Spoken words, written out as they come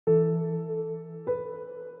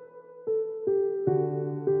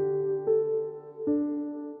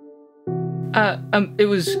It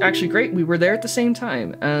was actually great. We were there at the same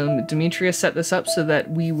time. Demetria set this up so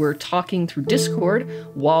that we were talking through Discord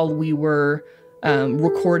while we were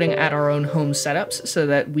recording at our own home setups, so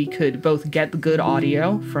that we could both get the good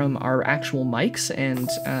audio from our actual mics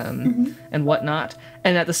and whatnot,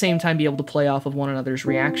 and at the same time be able to play off of one another's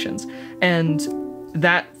reactions. And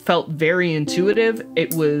that felt very intuitive.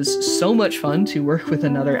 It was so much fun to work with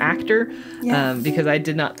another actor, because I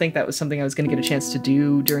did not think that was something I was going to get a chance to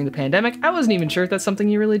do during the pandemic. I wasn't even sure if that's something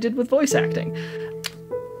you really did with voice acting.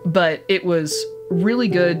 But it was really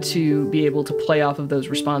good to be able to play off of those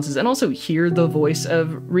responses and also hear the voice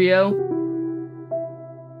of Rio.